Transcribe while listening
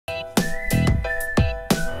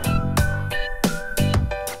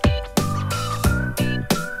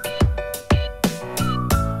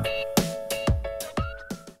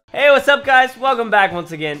What's up, guys? Welcome back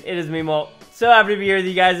once again. It is me, MOLT. So happy to be here with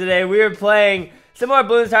you guys today. We are playing some more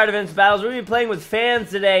Bloons Tower Defense battles. We're going to be playing with fans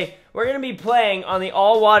today. We're going to be playing on the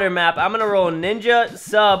all-water map. I'm going to roll Ninja,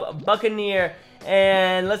 Sub, Buccaneer,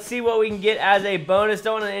 and let's see what we can get as a bonus.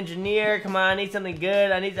 Don't want an engineer. Come on, I need something good.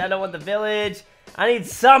 I don't want the village. I need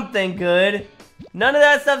something good. None of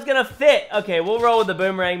that stuff's going to fit. Okay, we'll roll with the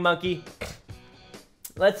boomerang monkey.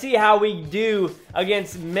 Let's see how we do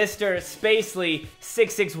against Mr. Spacely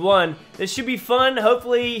 661. This should be fun.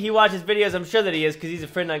 Hopefully he watches videos. I'm sure that he is because he's a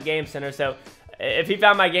friend on Game Center. So if he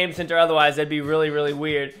found my Game Center otherwise, that'd be really, really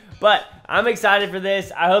weird. But I'm excited for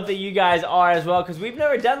this. I hope that you guys are as well because we've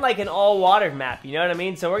never done like an all-water map. You know what I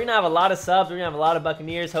mean? So we're going to have a lot of subs. We're going to have a lot of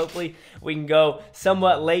Buccaneers. Hopefully we can go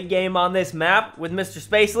somewhat late game on this map with Mr.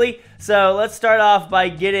 Spacely. So let's start off by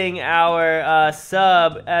getting our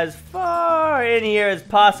sub as far in here as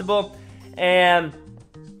possible. And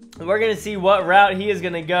we're going to see what route he is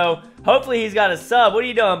going to go. Hopefully he's got a sub. What are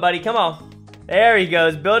you doing, buddy? Come on. There he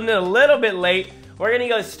goes. Building it a little bit late. We're going to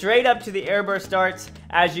go straight up to the airburst starts,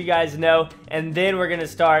 as you guys know, and then we're going to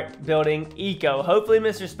start building eco. Hopefully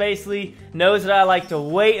Mr. Spacely knows that I like to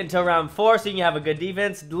wait until round 4 so you can have a good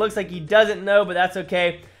defense. It looks like he doesn't know, but that's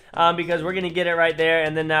okay because we're going to get it right there,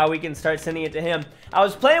 and then now we can start sending it to him. I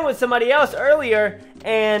was playing with somebody else earlier,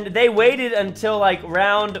 and they waited until like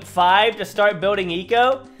round 5 to start building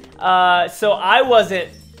eco, so I wasn't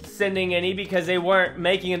sending any because they weren't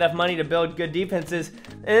making enough money to build good defenses.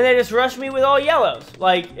 And then they just rushed me with all yellows.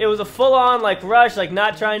 Like, it was a full-on, like, rush, like,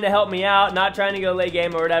 not trying to help me out, not trying to go late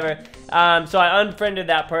game or whatever. So I unfriended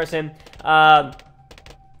that person.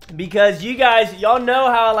 Because you guys, y'all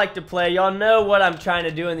know how I like to play. Y'all know what I'm trying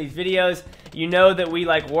to do in these videos. You know that we,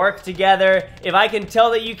 like, work together. If I can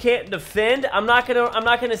tell that you can't defend, I'm not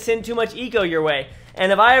gonna send too much eco your way.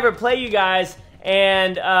 And if I ever play you guys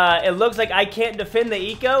and it looks like I can't defend the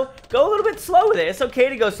eco, go a little bit slow with it. It's okay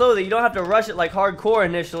to go slow with it. You don't have to rush it like hardcore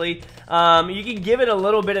initially. You can give it a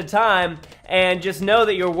little bit of time and just know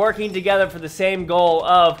that you're working together for the same goal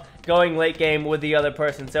of going late game with the other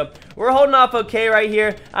person. So we're holding off okay right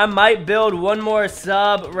here. I might build one more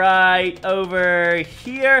sub right over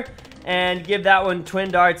here and give that one twin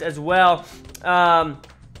darts as well.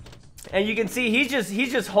 And you can see he's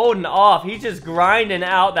just holding off. He's just grinding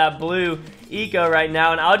out that blue eco right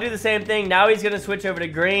now, and I'll do the same thing. Now he's going to switch over to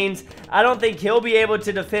greens. I don't think he'll be able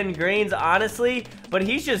to defend greens, honestly, but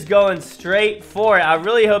he's just going straight for it. I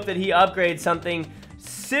really hope that he upgrades something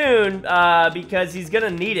soon because he's going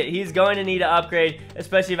to need it. He's going to need to upgrade,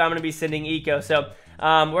 especially if I'm going to be sending eco. So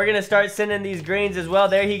we're going to start sending these greens as well.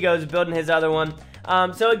 There he goes, building his other one.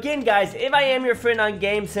 So again, guys, if I am your friend on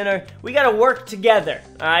Game Center, we got to work together,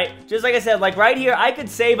 all right? Just like I said, like right here, I could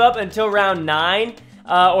save up until round 9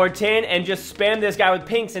 or 10 and just spam this guy with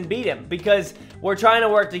pinks and beat him because we're trying to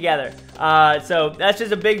work together. So that's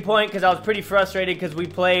just a big point because I was pretty frustrated because we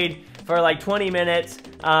played for like 20 minutes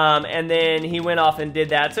and then he went off and did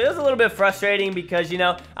that. So it was a little bit frustrating because, you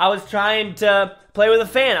know, I was trying to play with a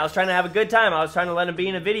fan. I was trying to have a good time. I was trying to let him be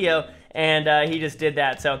in a video. And he just did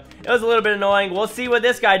that. So it was a little bit annoying. We'll see what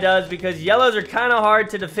this guy does because yellows are kind of hard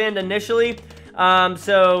to defend initially.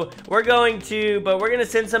 So we're going to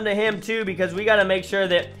send some to him too because we got to make sure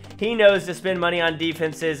that he knows to spend money on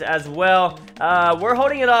defenses as well. We're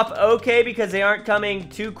holding it off okay because they aren't coming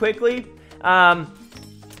too quickly.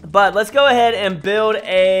 But let's go ahead and build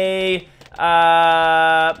a,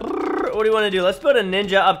 what do you want to do? Let's build a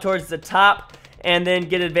ninja up towards the top and then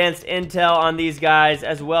get advanced intel on these guys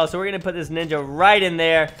as well. So we're going to put this ninja right in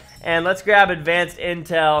there. And let's grab advanced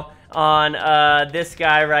intel on this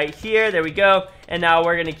guy right here. There we go. And now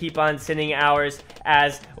we're going to keep on sending ours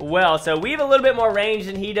as well. So we have a little bit more range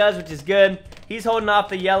than he does, which is good. He's holding off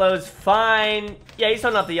the yellows fine. Yeah, he's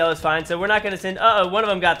holding off the yellows fine. So we're not going to send... Uh-oh, one of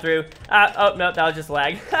them got through. Oh, no, that was just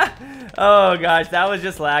lag. Oh, gosh, that was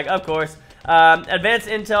just lag, of course. Advanced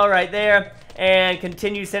intel right there. And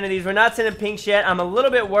continue sending these. We're not sending pinks yet. I'm a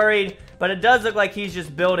little bit worried, but it does look like he's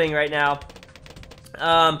just building right now.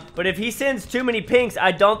 But if he sends too many pinks,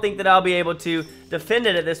 I don't think that I'll be able to defend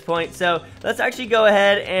it at this point. So let's actually go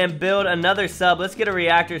ahead and build another sub. Let's get a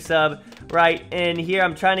reactor sub right in here.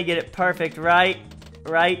 I'm trying to get it perfect right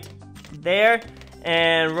there.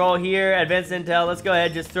 And roll here, advanced intel. Let's go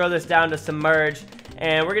ahead, just throw this down to submerge.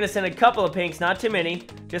 And we're going to send a couple of pinks, not too many.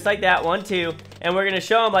 Just like that, 1, 2. And we're going to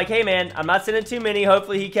show him like, hey man, I'm not sending too many.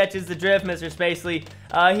 Hopefully he catches the drift, Mr. Spacely.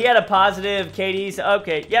 He had a positive KD, so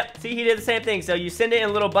okay, yep, see, he did the same thing. So you send it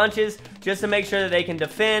in little bunches just to make sure that they can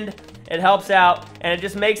defend. It helps out, and it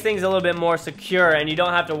just makes things a little bit more secure, and you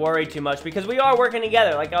don't have to worry too much because we are working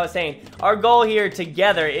together. Like I was saying, our goal here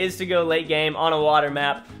together is to go late game on a water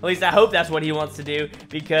map. At least I hope that's what he wants to do,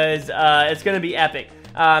 because it's going to be epic.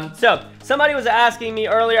 So, somebody was asking me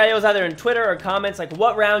earlier, it was either in Twitter or comments, like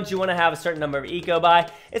what rounds you want to have a certain number of eco by.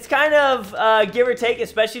 It's kind of give or take,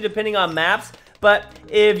 especially depending on maps. But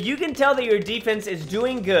if you can tell that your defense is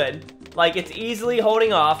doing good, like it's easily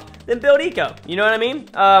holding off, then build eco. You know what I mean?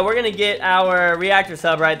 We're going to get our reactor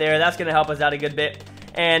sub right there. That's going to help us out a good bit.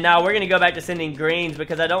 And now we're going to go back to sending greens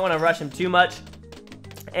because I don't want to rush him too much.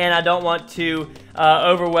 And I don't want to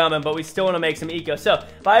overwhelm him, but we still want to make some eco. So,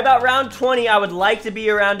 by about round 20, I would like to be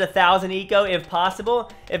around 1,000 eco if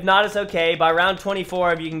possible. If not, it's okay. By round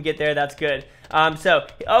 24, if you can get there, that's good.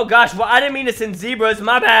 Oh gosh, well, I didn't mean to send zebras,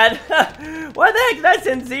 my bad. Why the heck did I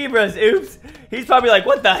send zebras? Oops. He's probably like,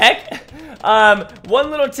 what the heck?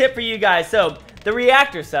 One little tip for you guys. So, the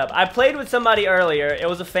reactor sub. I played with somebody earlier, it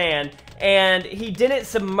was a fan, and he didn't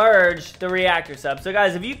submerge the reactor sub. So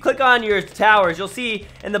guys, if you click on your towers, you'll see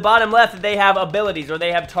in the bottom left that they have abilities or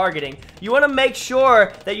they have targeting. You want to make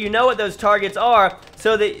sure that you know what those targets are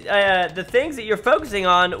so that the things that you're focusing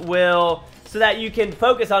on will, so that you can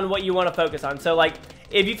focus on what you want to focus on. So like,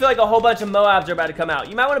 if you feel like a whole bunch of Moabs are about to come out,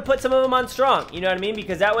 you might want to put some of them on strong, you know what I mean?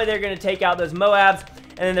 Because that way they're going to take out those Moabs,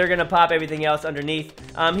 and then they're going to pop everything else underneath.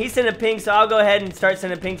 He's sending pinks, so I'll go ahead and start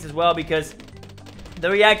sending pinks as well, because the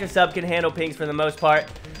reactor sub can handle pinks for the most part.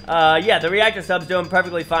 Yeah, the reactor sub's doing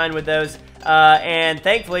perfectly fine with those. And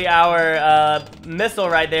thankfully, our missile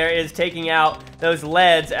right there is taking out those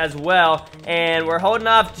leads as well. And we're holding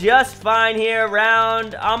off just fine here,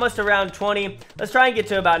 almost around 20. Let's try and get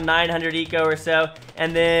to about 900 eco or so.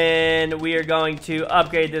 And then we are going to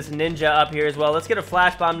upgrade this ninja up here as well. Let's get a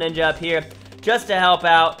flash bomb ninja up here just to help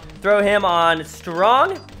out. Throw him on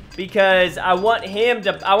strong, because I want him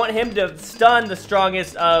to stun the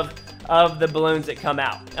strongest of the balloons that come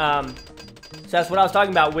out. So that's what I was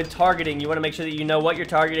talking about with targeting. You want to make sure that you know what you're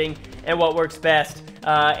targeting and what works best,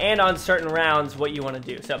 and on certain rounds what you want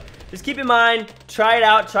to do. So just keep in mind, try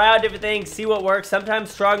out different things, see what works.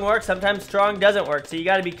 Sometimes strong works, sometimes strong doesn't work, so you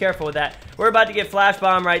got to be careful with that. We're about to get flash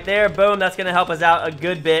bomb right there. Boom, that's going to help us out a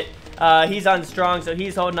good bit. He's on strong, so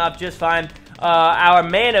he's holding up just fine. Our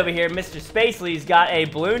man over here, Mr. Spacely's got a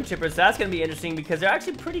balloon chipper, so that's going to be interesting because they're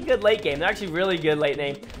actually pretty good late game. They're actually really good late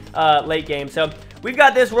game. So we've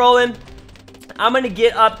got this rolling. I'm going to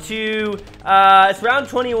get up to, it's round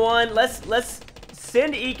 21. Let's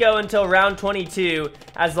send eco until round 22,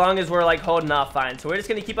 as long as we're like holding off fine. So we're just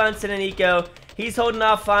going to keep on sending eco. He's holding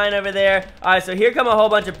off fine over there. All right, so here come a whole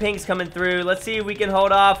bunch of pinks coming through. Let's see if we can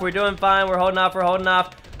hold off. We're doing fine. We're holding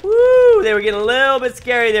off. Woo! They were getting a little bit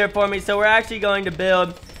scary there for me, so we're actually going to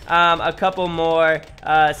build a couple more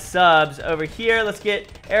subs over here. Let's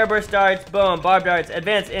get airburst darts, boom, barb darts,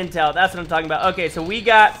 advanced intel. That's what I'm talking about. Okay, so we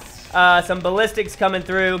got some ballistics coming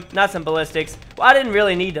through. Not some ballistics. Well, I didn't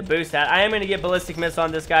really need to boost that. I am going to get ballistic missile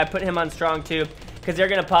on this guy, put him on strong too, because they're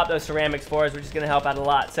going to pop those ceramics for us, which is going to help out a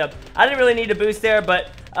lot. So I didn't really need to boost there, but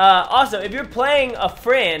also, if you're playing a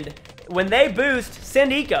friend, when they boost,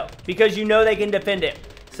 send eco, because you know they can defend it.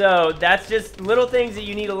 So that's just little things that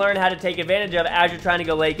you need to learn how to take advantage of as you're trying to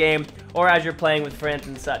go late game or as you're playing with friends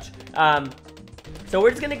and such. So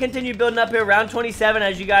we're just going to continue building up here. Round 27,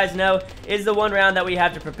 as you guys know, is the one round that we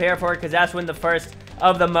have to prepare for, because that's when the first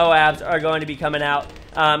of the Moabs are going to be coming out.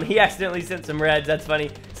 He accidentally sent some reds. That's funny.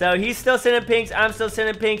 So he's still sending pinks. I'm still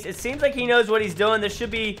sending pinks. It seems like he knows what he's doing. This should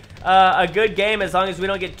be a good game as long as we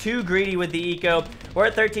don't get too greedy with the eco. We're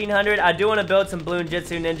at 1,300. I do want to build some Bloon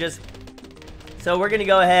Jitsu Ninjas. So we're going to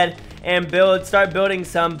go ahead and start building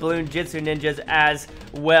some Bloon Jitsu Ninjas as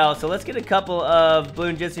well. So let's get a couple of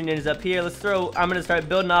Bloon Jitsu Ninjas up here. I'm going to start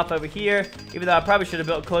building off over here, even though I probably should have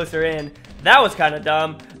built closer in. That was kind of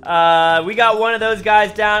dumb. We got one of those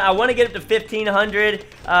guys down. I want to get up to 1,500.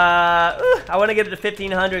 I want to get up to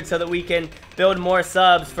 1,500 so that we can build more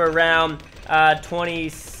subs for round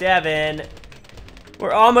 27.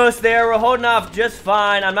 We're almost there. We're holding off just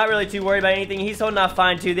fine. I'm not really too worried about anything. He's holding off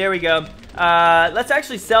fine too. There we go. Let's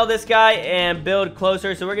actually sell this guy and build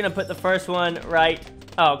closer. So we're going to put the first one right.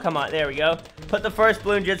 Oh, come on. There we go. Put the first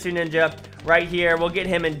Bloon Jitsu Ninja right here. We'll get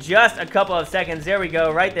him in just a couple of seconds. There we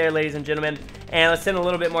go. Right there, ladies and gentlemen. And let's send a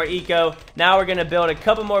little bit more eco. Now we're going to build a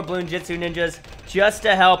couple more Bloon Jitsu Ninjas just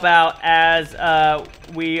to help out as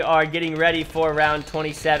we are getting ready for round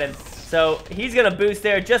 27. So he's going to boost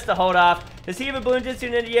there just to hold off. Does he have a Bloon Jitsu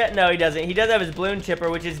Ninja yet? No, he doesn't. He does have his Bloon Chipper,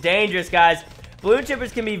 which is dangerous, guys. Bloon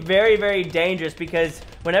Chippers can be very, very dangerous because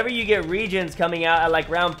whenever you get regens coming out at like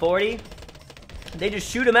round 40, they just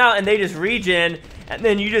shoot them out and they just regen, and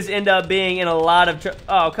then you just end up being in a lot of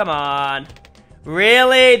oh, come on.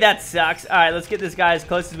 Really? That sucks. All right, let's get this guy as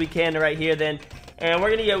close as we can to right here then. And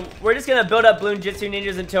we're just gonna build up Bloon Jitsu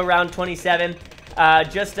Ninjas until round 27,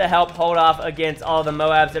 just to help hold off against all the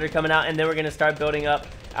Moabs that are coming out, and then we're gonna start building up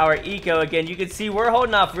our eco again. You can see we're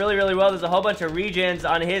holding off really, really well. There's a whole bunch of regions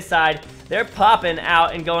on his side. They're popping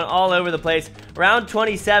out and going all over the place. Round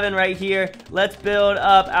 27 right here. Let's build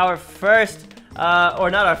up our first, or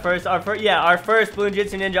not our first, our first Bloon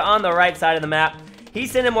Jitsu Ninja on the right side of the map.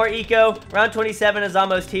 He's sending more eco. Round 27 is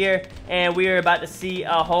almost here, and we are about to see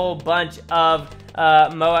a whole bunch of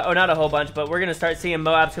Moab, or not a whole bunch, but we're going to start seeing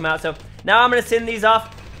Moabs come out. So now I'm going to send these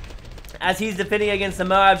off as he's defending against the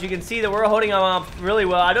Moabs. You can see that we're holding him off really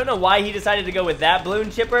well. I don't know why he decided to go with that Bloon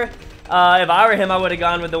chipper. If I were him, I would have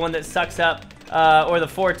gone with the one that sucks up, or the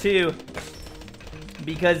 4-2,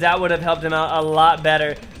 because that would have helped him out a lot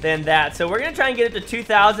better than that. So we're going to try and get it to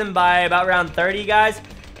 2,000 by about round 30, guys.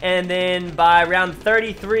 And then by round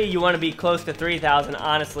 33, you want to be close to 3,000,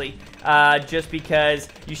 honestly. Just because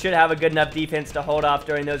you should have a good enough defense to hold off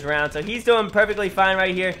during those rounds. So he's doing perfectly fine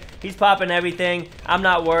right here. He's popping everything. I'm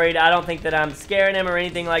not worried. I don't think that I'm scaring him or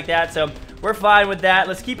anything like that. So we're fine with that.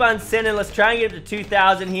 Let's keep on sending. Let's try and get it to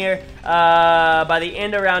 2,000 here. By the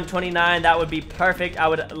end of round 29, that would be perfect. I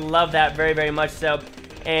would love that very, very much so.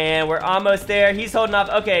 And we're almost there. He's holding off.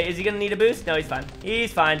 Okay, is he going to need a boost? No, he's fine.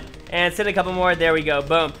 He's fine. And send a couple more. There we go.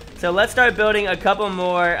 Boom. So let's start building a couple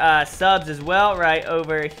more subs as well right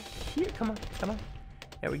over here. Come on. Come on.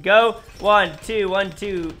 There we go. 1, 2, 1,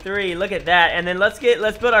 2, 3. Look at that. And then let's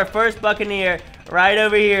build our first Buccaneer right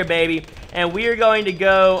over here, baby. And we are going to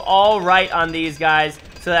go all right on these guys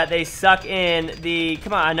so that they suck in the...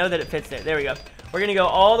 Come on. I know that it fits there. There we go. We're going to go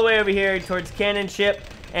all the way over here towards Cannon Ship.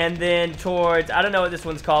 And then towards, I don't know what this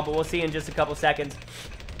one's called, but we'll see in just a couple seconds.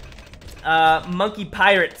 Monkey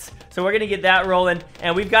Pirates. So we're going to get that rolling.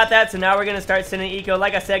 And we've got that, so now we're going to start sending eco.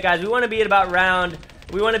 Like I said, guys, we want to be at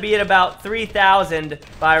about 3,000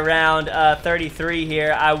 by round 33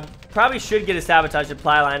 here. I probably should get a sabotage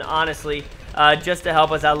supply line, honestly, just to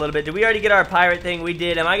help us out a little bit. Did we already get our pirate thing? We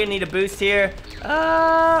did. Am I going to need a boost here?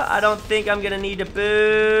 I don't think I'm going to need a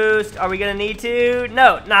boost. Are we going to need to?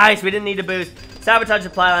 No. Nice. We didn't need a boost. Sabotage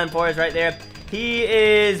supply line for us right there. He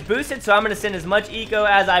is boosted, so I'm going to send as much eco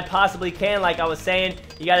as I possibly can. Like I was saying,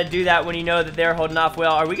 you got to do that when you know that they're holding off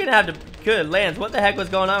well. Are we going to have to... Good lands. What the heck was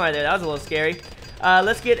going on right there? That was a little scary.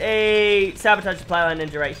 Let's get a sabotage supply line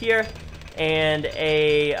ninja right here. And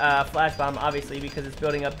a flash bomb, obviously, because it's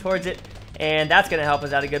building up towards it. And that's going to help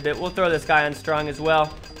us out a good bit. We'll throw this guy on strong as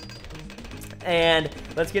well. And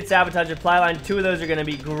let's get sabotage supply line. 2 of those are going to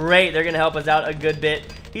be great. They're going to help us out a good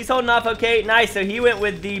bit. He's holding off okay. Nice. So he went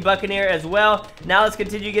with the Buccaneer as well. Now let's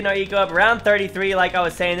continue getting our eco up. Round 33, like I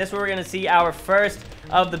was saying, this is where we're going to see our first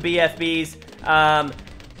of the BFBs.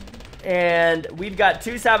 And we've got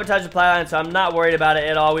 2 sabotage supply lines, so I'm not worried about it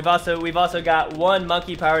at all. We've also got 1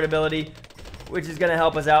 monkey pirate ability, which is going to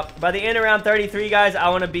help us out. By the end of round 33, guys, I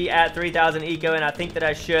want to be at 3,000 eco, and I think that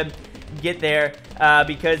I should get there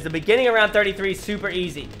because the beginning of round 33 is super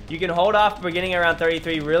easy. You can hold off beginning of round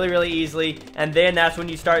 33 really, really easily, and then that's when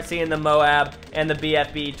you start seeing the Moab and the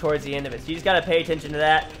BFB towards the end of it. So you just got to pay attention to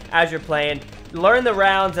that as you're playing. Learn the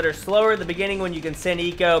rounds that are slower at the beginning when you can send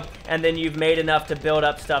eco, and then you've made enough to build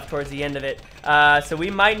up stuff towards the end of it. So we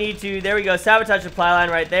might need to, there we go, sabotage supply line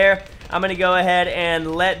right there. I'm going to go ahead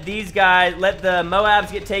and let these guys, let the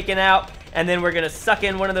Moabs get taken out, and then we're going to suck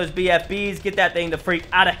in one of those BFBs, get that thing the freak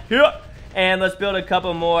out of here, and let's build a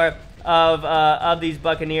couple more of these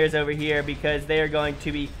Buccaneers over here because they are going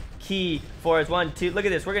to be key for us. 1, 2, look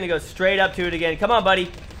at this. We're going to go straight up to it again. Come on, buddy.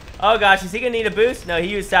 Oh, gosh, is he going to need a boost? No, he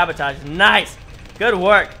used sabotage. Nice. Good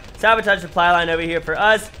work. Sabotage supply line over here for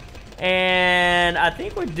us. And I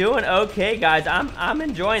think we're doing okay, guys. I'm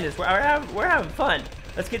enjoying this. We're having fun.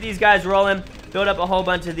 Let's get these guys rolling. Build up a whole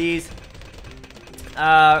bunch of these.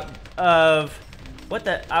 I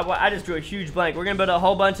just drew a huge blank. We're going to build a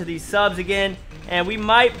whole bunch of these subs again. And we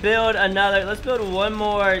might build another. Let's build one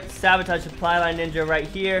more sabotage supply line ninja right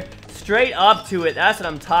here. Straight up to it. That's what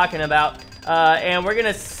I'm talking about. And we're going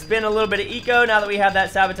to spin a little bit of eco now that we have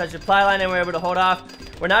that sabotage supply line and we're able to hold off.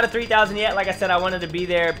 We're not at 3,000 yet. Like I said, I wanted to be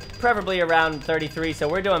there preferably around 33, so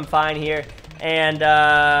we're doing fine here. And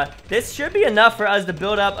this should be enough for us to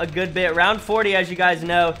build up a good bit. Round 40, as you guys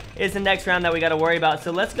know, is the next round that we got to worry about.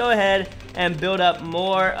 So let's go ahead and build up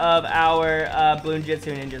more of our Bloon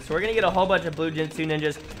Jitsu Ninjas. So we're going to get a whole bunch of Bloon Jitsu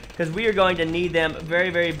Ninjas because we are going to need them very,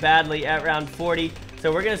 very badly at round 40.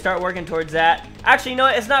 So we're going to start working towards that. Actually, you know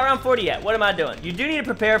what? It's not round 40 yet. What am I doing? You do need to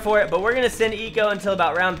prepare for it, but we're going to send eco until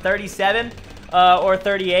about round 37 or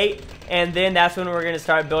 38. and then that's when we're going to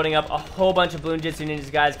start building up a whole bunch of Bloon Jitsu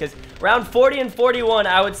Ninjas, guys, because round 40 and 41,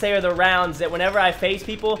 I would say, are the rounds that whenever I face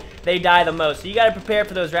people, they die the most. So you got to prepare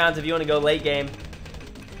for those rounds if you want to go late game.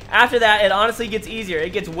 After that, it honestly gets easier.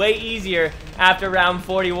 It gets way easier after round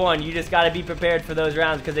 41. You just got to be prepared for those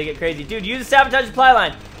rounds because they get crazy. Dude, use the sabotage supply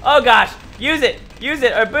line. Oh, gosh. Use it. Use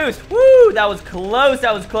it or boost. Woo! That was close.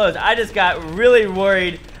 That was close. I just got really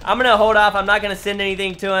worried. I'm going to hold off. I'm not going to send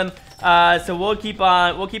anything to him. So we'll keep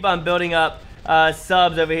on building up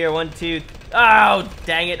subs over here. 1, 2. Oh,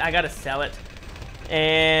 dang it. I got to sell it.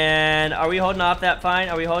 And are we holding off that fine?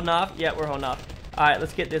 Are we holding off? Yeah, we're holding off. All right,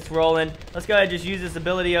 let's get this rolling. Let's go ahead and just use this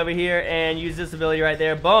ability over here and use this ability right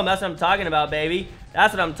there. Boom, that's what I'm talking about, baby.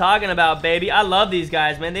 That's what I'm talking about, baby. I love these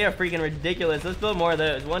guys, man. They are freaking ridiculous. Let's build more of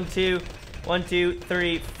those. 1, 2, 1, 2,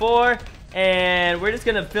 3, 4. And we're just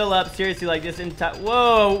going to fill up, seriously, like this entire...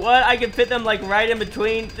 Whoa, what? I can fit them, like, right in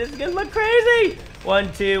between. This is going to look crazy.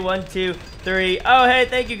 1, 2, 1, 2, 3. Oh, hey,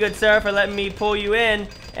 thank you, good sir, for letting me pull you in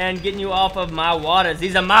and getting you off of my waters.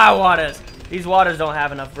 These are my waters. These waters don't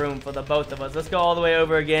have enough room for the both of us. Let's go all the way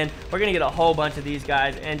over again. We're going to get a whole bunch of these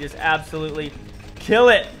guys and just absolutely kill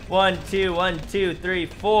it. 1, 2, 1, 2, 3,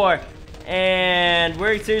 4. And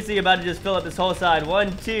we're seriously about to just fill up this whole side.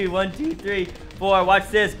 1, 2, 1, 2, 3, 4. Watch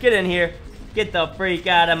this. Get in here. Get the freak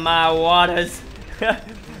out of my waters.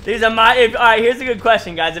 These are my... all right, here's a good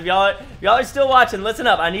question, guys. If y'all are still watching, listen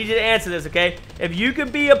up. I need you to answer this, okay? If you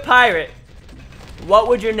could be a pirate, what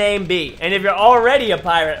would your name be? And if you're already a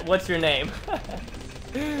pirate, what's your name?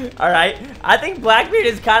 Alright. I think Blackbeard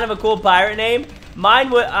is kind of a cool pirate name.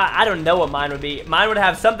 Mine would... I don't know what mine would be. Mine would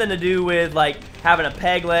have something to do with, like, having a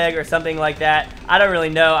peg leg or something like that. I don't really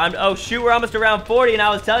know. Oh, shoot. We're almost around 40, and I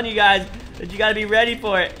was telling you guys that you got to be ready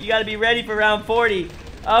for it. You got to be ready for round 40.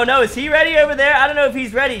 Oh, no. Is he ready over there? I don't know if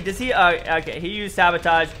he's ready. Does he... Oh, okay. He used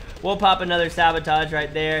sabotage. We'll pop another sabotage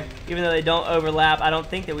right there. Even though they don't overlap. I don't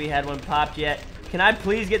think that we had one popped yet. Can I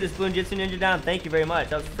please get this Bloon Jitsu Ninja down? Thank you very much.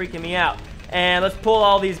 That was freaking me out. And let's pull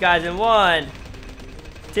all these guys in. 1,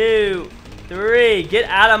 2, 3. Get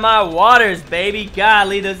out of my waters, baby.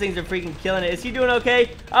 Golly, those things are freaking killing it. Is he doing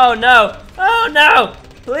okay? Oh, no. Oh, no.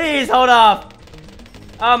 Please hold off.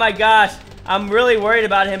 Oh, my gosh. I'm really worried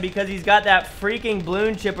about him because he's got that freaking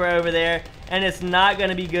Bloon Chipper over there, and it's not going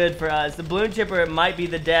to be good for us. The Bloon Chipper might be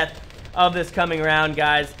the death of this coming round,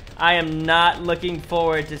 guys. I am not looking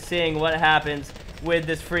forward to seeing what happens with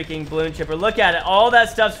this freaking Bloon Chipper. Look at it. All that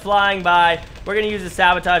stuff's flying by. We're going to use the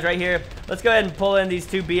sabotage right here. Let's go ahead and pull in these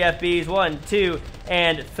 2 BFBs. 1, 2,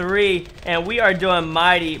 and 3. And we are doing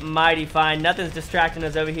mighty, mighty fine. Nothing's distracting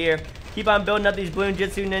us over here. Keep on building up these Bloon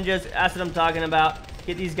Jitsu Ninjas. That's what I'm talking about.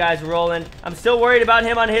 Get these guys rolling. I'm still worried about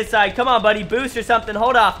him on his side. Come on, buddy. Boost or something.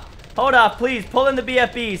 Hold off. Hold off, please. Pull in the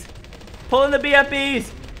BFBs. Pull in the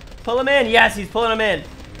BFBs. Pull them in. Yes, he's pulling them in.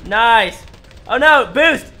 Nice. Oh, no.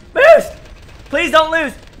 Boost. Boost. Please don't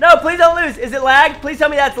lose. No, please don't lose. Is it lag? Please tell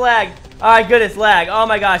me that's lag. All right, good. It's lag. Oh,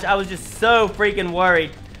 my gosh. I was just so freaking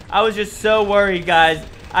worried. I was just so worried, guys.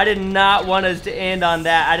 I did not want us to end on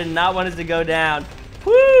that. I did not want us to go down.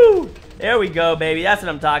 Woo! There we go, baby. That's what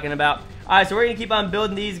I'm talking about. All right, so we're going to keep on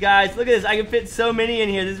building these guys. Look at this. I can fit so many in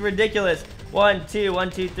here. This is ridiculous. 1, 2, 1,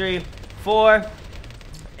 2, 3, 4.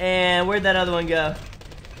 And where'd that other one go?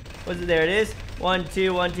 Was it? There it is. 1,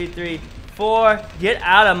 2, 1, 2, 3, 4. Get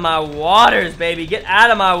out of my waters, baby. Get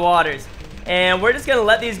out of my waters. And we're just going to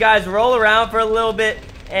let these guys roll around for a little bit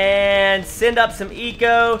and send up some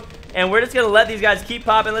eco. And we're just going to let these guys keep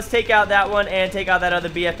popping. Let's take out that one and take out that other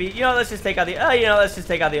BFB. You know, let's just take out the... Oh, you know, let's just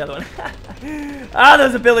take out the other one. Ah,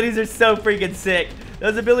 those abilities are so freaking sick.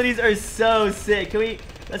 Those abilities are so sick. Can we...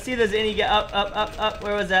 Let's see if there's any... Up.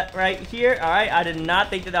 Where was that? Right here. All right. I did not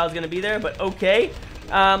think that that was going to be there, but okay.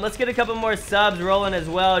 Let's get a couple more subs rolling as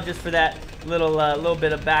well, just for that little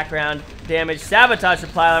bit of background damage. Sabotage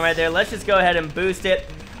supply line right there. Let's just go ahead and boost it.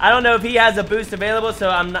 I don't know if he has a boost available, so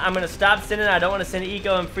I'm going to stop sending. I don't want to send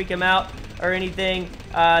eco and freak him out or anything.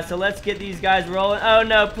 So let's get these guys rolling. Oh,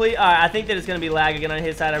 no, please. All right, I think that it's going to be lag again on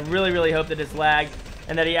his side. I really, really hope that it's lag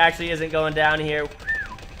and that he actually isn't going down here.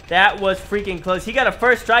 That was freaking close. He got a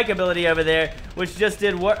first strike ability over there, which just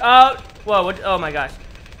did work. Oh, whoa. What, oh, my gosh.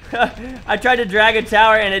 I tried to drag a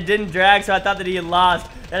tower, and it didn't drag, so I thought that he had lost.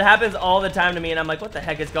 That happens all the time to me, and I'm like, what the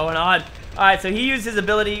heck is going on? All right, so he used his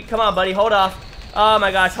ability. Come on, buddy. Hold off. Oh,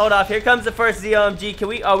 my gosh. Hold off. Here comes the first ZOMG. Can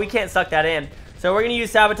we? Oh, we can't suck that in. So we're going to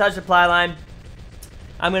use Sabotage Supply Line.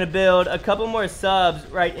 I'm going to build a couple more subs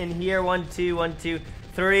right in here. 1, 2, 1, 2,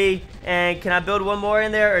 3. And can I build one more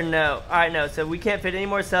in there or no? All right, no. So we can't fit any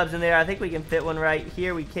more subs in there. I think we can fit one right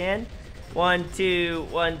here. We can. 1, 2,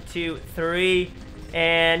 1, 2, 3.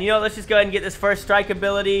 And, you know, let's just go ahead and get this first strike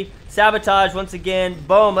ability. Sabotage once again.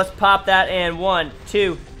 Boom, let's pop that. And 1,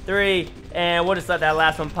 2, 3. And we'll just let that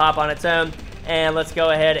last one pop on its own. And let's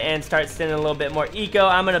go ahead and start sending a little bit more eco.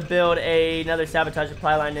 I'm going to build another Sabotage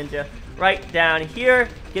Supply Line Ninja right down here.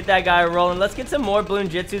 Get that guy rolling. Let's get some more Bloon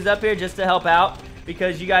Jitsus up here just to help out,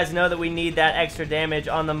 because you guys know that we need that extra damage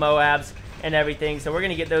on the Moabs and everything. So we're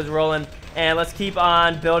going to get those rolling. And let's keep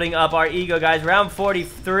on building up our ego, guys. Round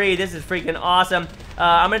 43. This is freaking awesome.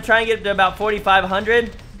 I'm going to try and get to about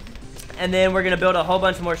 4,500. And then we're going to build a whole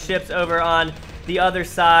bunch more ships over on the other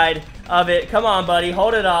side of it. Come on, buddy.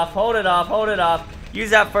 Hold it off. Hold it off. Hold it off. Use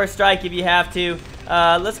that first strike if you have to.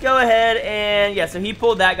 Let's go ahead and, yeah, so he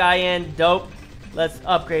pulled that guy in. Dope. Let's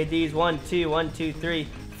upgrade these. 1, 2, 1, 2, 3,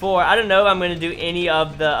 4. I don't know if I'm going to do any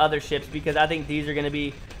of the other ships, because I think these are going to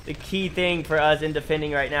be the key thing for us in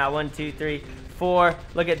defending right now. 1, 2, 3, 4.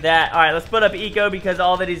 Look at that. All right, let's put up eco, because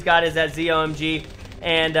all that he's got is that ZOMG,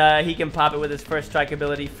 and he can pop it with his first strike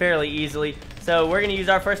ability fairly easily. So we're going to use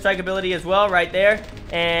our first strike ability as well right there.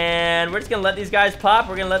 And we're just going to let these guys pop.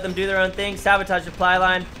 We're going to let them do their own thing. Sabotage Supply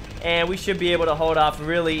Line. And we should be able to hold off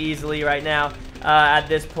really easily right now at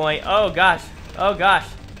this point. Oh, gosh. Oh, gosh.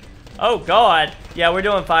 Oh, God. Yeah, we're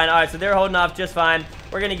doing fine. All right, so they're holding off just fine.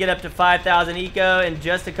 We're going to get up to 5,000 eco in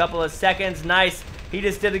just a couple of seconds. Nice. He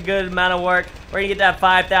just did a good amount of work. We're going to get that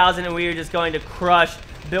 5,000, and we are just going to crush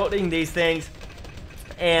building these things.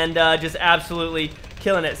 And just absolutely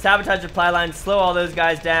killing it. Sabotage Supply Line, slow all those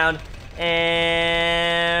guys down,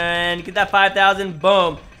 and get that 5,000.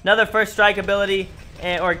 Boom. Another first strike ability,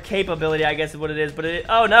 or capability, I guess is what it is. But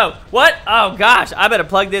oh no, what? Oh gosh, I better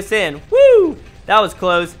plug this in. Woo! That was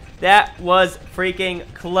close. That was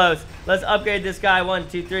freaking close. Let's upgrade this guy. 1,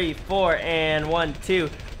 2, 3, 4, and 1, 2.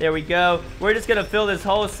 There we go. We're just gonna fill this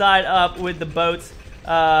whole side up with the boats.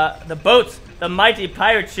 The mighty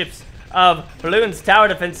pirate ships of Bloons Tower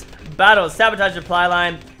Defense Battle. Sabotage Supply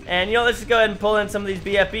Line. And, you know, let's just go ahead and pull in some of these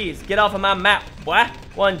BFBs. Get off of my map. What?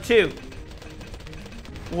 1, 2.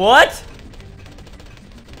 What?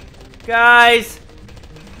 Guys.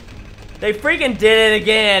 They freaking did it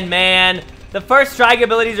again, man. The first strike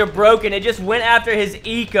abilities are broken. It just went after his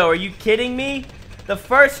eco. Are you kidding me? The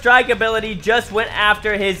first strike ability just went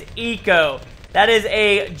after his eco. That is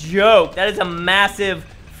a joke. That is a massive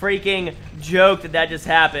freaking joke that just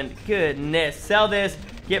happened. Goodness. Sell this,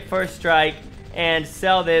 get first strike, and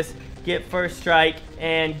sell this, get first strike,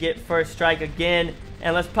 and get first strike again.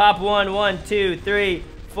 And let's pop 1, 1, 2, 3,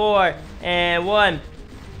 4, and 1,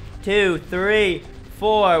 2, 3,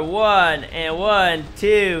 4, 1, and 1,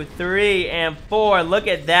 2, 3, and 4. Look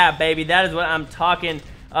at that, baby. That is what I'm talking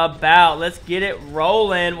about. Let's get it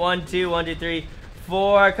rolling. 1, 2, 1, 2, 3,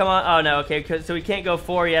 4. Come on. Oh, no. Okay, so we can't go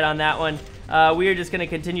 4 yet on that one. We are just going to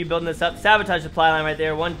continue building this up. Sabotage Supply Line right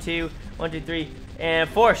there. 1, 2, 1, 2, 3, and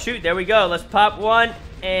 4. Shoot, there we go. Let's pop 1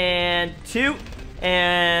 and 2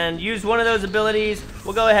 and use one of those abilities.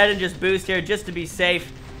 We'll go ahead and just boost here just to be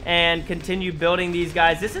safe and continue building these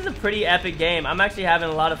guys. This is a pretty epic game. I'm actually having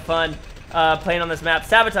a lot of fun playing on this map.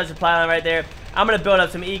 Sabotage Supply Line right there. I'm going to build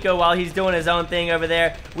up some eco while he's doing his own thing over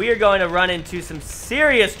there. We are going to run into some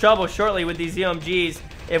serious trouble shortly with these ZOMGs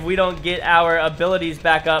if we don't get our abilities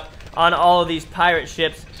back up on all of these pirate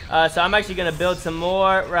ships. So I'm actually going to build some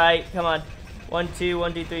more, right? Come on. 1, 2,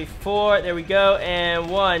 1, 2, 3, 4. There we go. And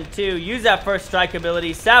 1, 2. Use that first strike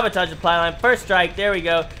ability. Sabotage Supply Line. First strike. There we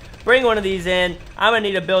go. Bring one of these in. I'm going to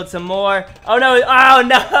need to build some more. Oh, no. Oh,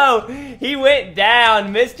 no. He went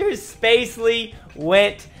down. Mr. Spacely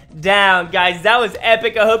went down. Guys, that was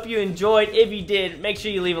epic. I hope you enjoyed. If you did, make sure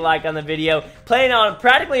you leave a like on the video. Playing on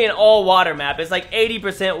practically an all-water map. It's like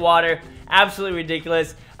 80% water. Absolutely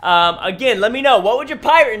ridiculous. Again, let me know, what would your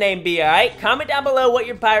pirate name be, alright? Comment down below what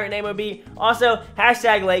your pirate name would be. Also,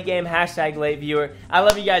 hashtag late game, hashtag late viewer. I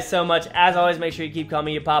love you guys so much. As always, make sure you keep calling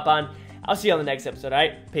me your pop on. I'll see you on the next episode,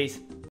 alright? Peace.